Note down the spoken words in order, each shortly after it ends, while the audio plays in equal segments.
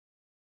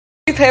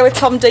Here with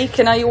Tom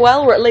Deacon. Are you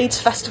well? We're at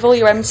Leeds Festival.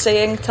 You're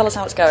emceeing. Tell us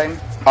how it's going.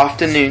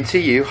 Afternoon to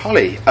you,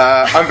 Holly.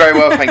 I'm very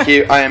well, thank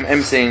you. I am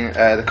emceeing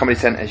the Comedy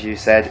Tent, as you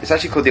said. It's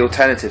actually called the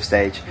Alternative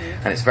Stage,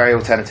 and it's very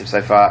alternative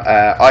so far.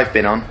 I've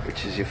been on,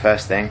 which is your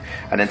first thing,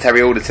 and then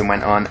Terry Alderton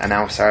went on, and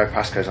now Sarah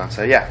Pascoe's on.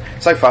 So yeah,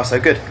 so far so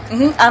good.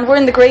 And we're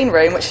in the green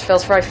room, which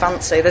feels very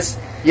fancy.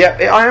 We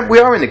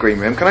are in the green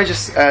room. Can I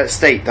just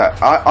state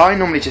that I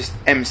normally just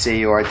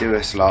MC or I do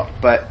a slot,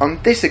 but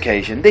on this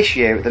occasion, this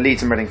year at the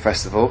Leeds and Reading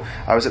Festival,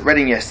 I was at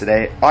Reading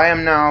yesterday. I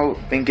am now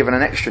being given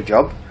an extra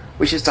job,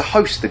 which is to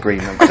host the green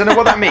room. I don't know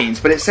what that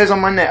means, but it says on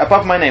my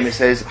above my name, it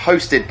says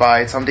hosted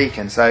by Tom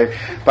Deacon. So,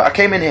 but I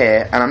came in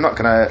here, and I'm not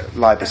going to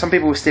lie, but some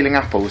people were stealing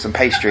apples and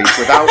pastries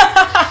without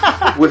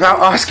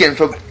asking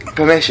for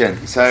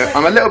permission. So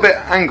I'm a little bit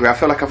angry. I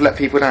feel like I've let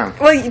people down.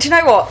 Well, do you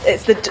know what?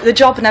 It's the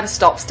job never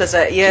stops, does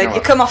it?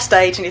 You come off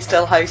stage and you're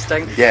still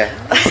hosting. Yeah.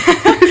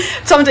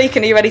 Tom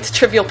Deacon, are you ready to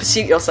Trivial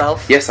Pursuit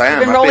yourself? Yes, I am.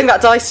 You've been rolling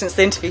that dice since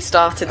the interview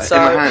started. So.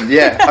 In my hand,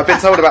 yeah. I've been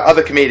told about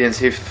other comedians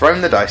who've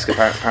thrown the dice,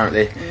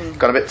 apparently.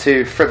 Got a bit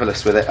too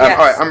frivolous with it. Yes.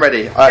 Alright, I'm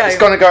ready. It's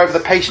going to go over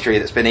the pastry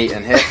that's been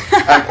eaten here.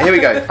 Here we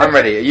go. I'm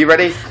ready. Are you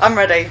ready? I'm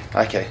ready.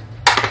 Okay.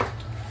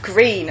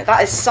 Green.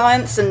 That is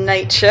science and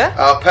nature.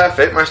 Oh,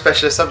 perfect. My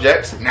specialist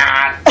subject.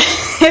 Nah.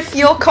 If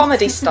your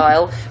comedy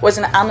style was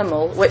an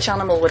animal, which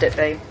animal would it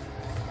be?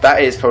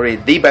 That is probably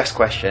the best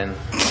question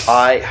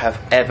I have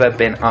ever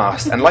been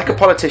asked. And like a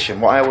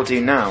politician, what I will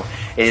do now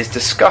is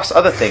discuss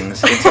other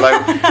things until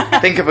I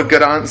think of a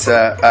good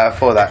answer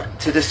for that.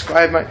 To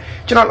describe my... Do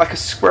you know, like a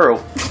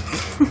squirrel?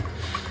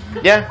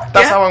 Yeah,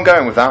 that's how I'm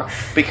going with that.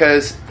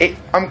 Because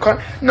I'm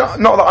quite... Not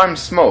that I'm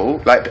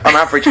small, like I'm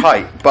average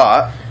height,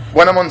 but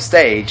when I'm on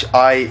stage,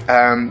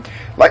 I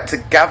like to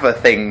gather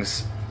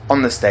things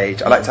on the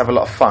stage. I like to have a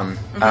lot of fun.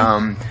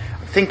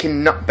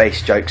 Thinking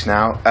nut-based jokes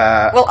now.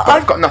 Well,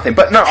 I've got nothing.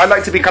 But no, I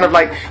like to be kind of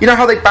like, you know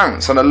how they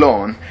bounce on a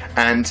lawn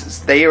and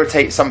they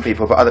irritate some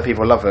people, but other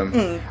people love them,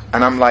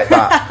 and I'm like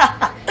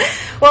that.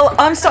 Well,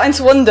 I'm starting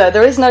to wonder.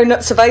 There is no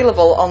nuts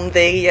available on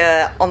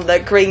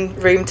the green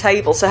room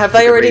table. So have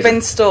they already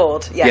been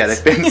stored? Yes. Yeah,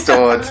 they've been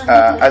stored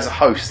as a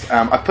host.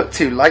 I put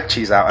 2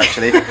 lychees out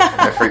actually in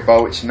a fruit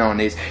bowl, which no one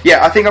needs.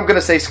 Yeah, I think I'm going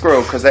to say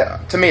squirrel because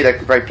to me they're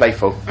very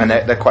playful and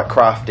they're quite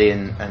crafty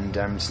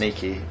and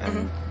sneaky,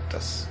 and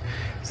that's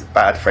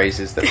bad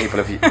phrases that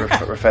people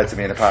have referred to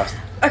me in the past.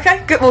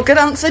 Okay, good. Well, good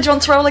answer. Do you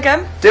want to roll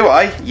again? Do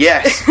I?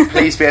 Yes.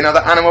 Please be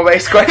another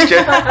animal-based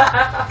question.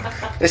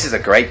 This is a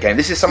great game.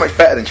 This is so much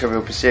better than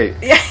Trivial Pursuit.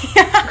 Yeah.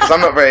 Because I'm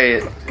not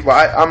very...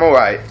 Well, I'm all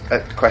right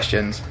at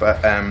questions,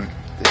 but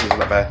this is a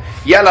lot better.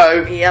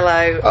 Yellow.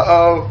 Yellow.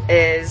 Uh-oh.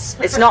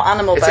 It's not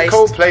animal-based. It's a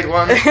cold-played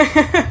one.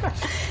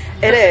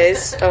 It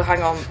is. Oh,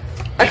 hang on.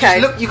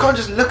 Okay. You can't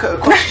just look at a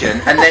question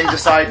and then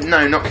decide,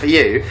 no, not for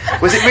you.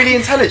 Was it really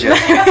intelligent?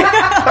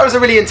 That was a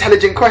really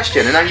intelligent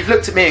question, and now you've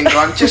looked at me and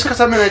gone, just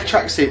because I'm in a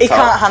tracksuit He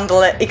can't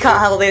handle it. He can't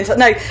handle the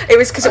No, it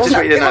was because it wasn't... I just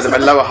want you to know that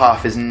my lower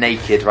half is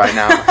naked right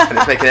now, and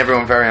it's making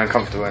everyone very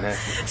uncomfortable in here.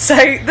 So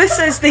this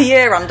is the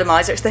year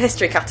randomiser. It's the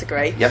history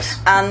category. Yes.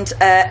 And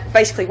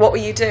basically, what were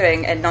you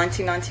doing in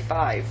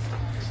 1995?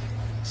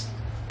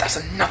 That's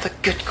another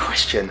good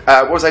question.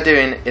 What was I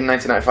doing in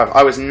 1995?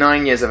 I was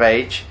 9 years of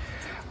age.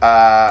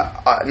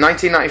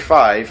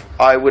 1995,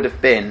 I would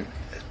have been...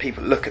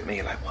 People look at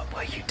me like, what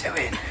were you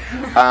doing?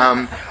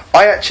 I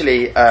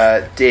actually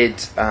did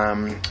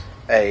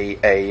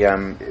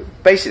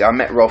basically I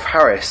met Rolf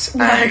Harris,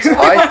 and I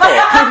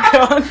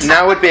thought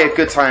now would be a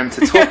good time to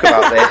talk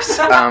about this,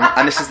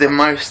 and this is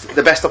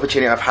the best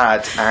opportunity I've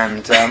had,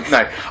 and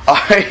no,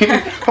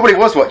 I probably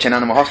was watching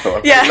Animal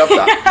Hospital. I loved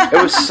that.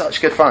 It was such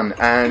good fun,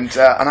 and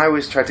I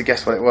always tried to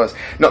guess what it was.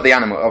 Not the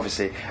animal,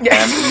 obviously.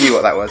 Knew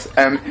what that was.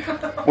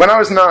 When I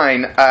was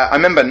 9, I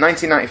remember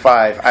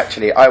 1995,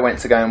 actually, I went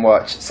to go and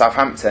watch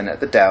Southampton at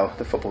the Dell,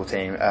 the football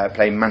team,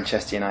 play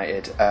Manchester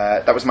United.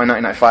 That was my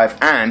 1995,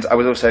 and I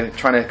was also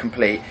trying to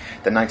complete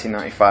the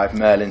 1995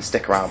 Merlin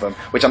sticker album,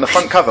 which on the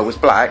front cover was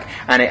black,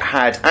 and it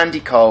had Andy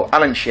Cole,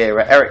 Alan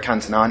Shearer, Eric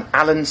Cantona, and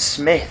Alan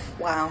Smith.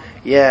 Wow.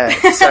 Yeah,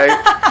 so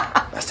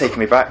that's taking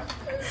me back.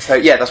 So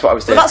yeah, that's what I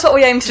was doing. Well, that's what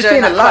we aim to do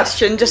in that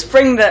question. Just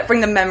bring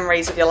the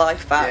memories of your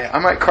life back. Yeah, I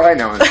might cry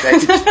now on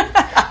stage.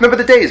 Remember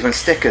the days when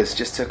stickers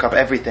just took up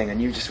everything,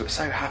 and you just were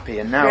so happy,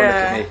 and now look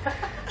at me,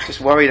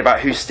 just worried about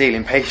who's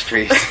stealing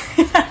pastries.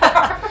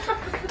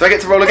 Do I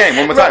get to roll again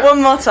one more time?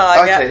 One more time.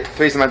 Okay, yeah.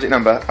 3's the magic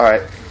number. All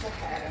right.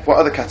 What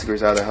other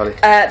categories are there, Holly?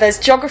 There's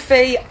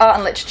geography, art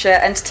and literature,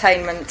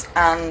 entertainment,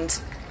 and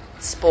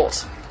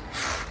sport.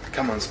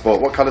 Come on,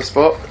 sport. What colour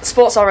sport?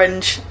 Sport's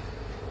orange.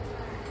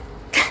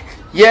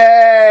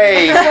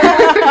 Yay!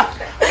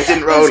 I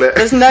didn't roll it.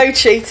 There's no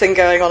cheating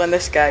going on in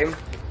this game.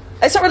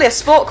 It's not really a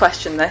sport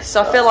question, this,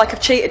 so I feel like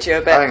I've cheated you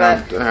a bit. Hang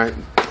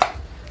on.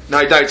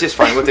 No, don't. Just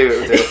fine. We'll do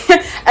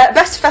it.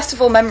 Best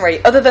festival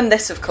memory, other than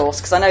this, of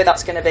course, because I know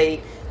that's going to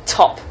be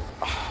top.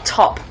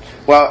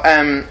 Well,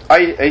 I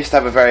used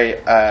to have a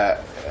very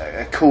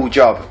cool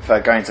job for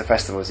going to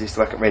festivals. I used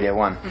to work at Radio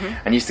 1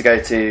 and used to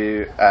go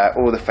to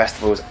all the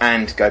festivals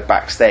and go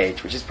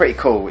backstage, which is pretty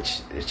cool, which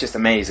is just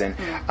amazing.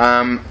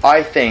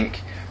 I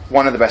think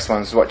one of the best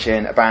ones was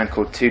watching a band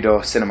called Two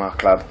Door Cinema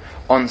Club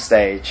on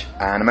stage,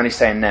 and I'm only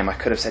saying them. I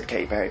could have said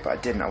Katy Perry, but I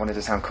didn't. I wanted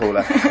to sound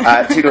cooler.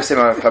 Two Door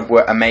Cinema Club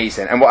were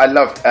amazing, and what I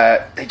loved,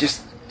 they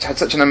just had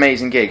such an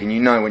amazing gig, and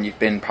you know when you've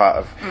been part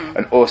of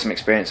an awesome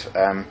experience.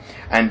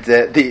 And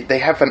they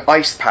have an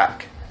ice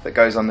pack that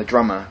goes on the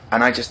drummer,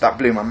 and that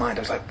blew my mind.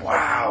 I was like,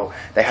 wow,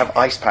 they have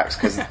ice packs,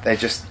 because they're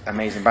just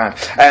amazing band.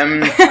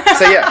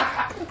 So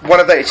yeah, one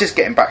of those, it's just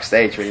getting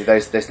backstage, really,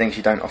 those things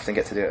you don't often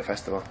get to do at a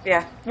festival.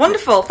 Yeah,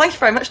 wonderful. Thank you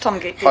very much, Tom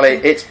Deacon. Hollie,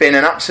 it's been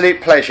an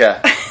absolute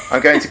pleasure.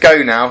 I'm going to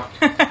go now.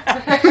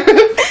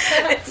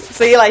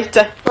 See you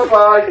later. Bye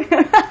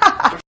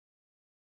bye.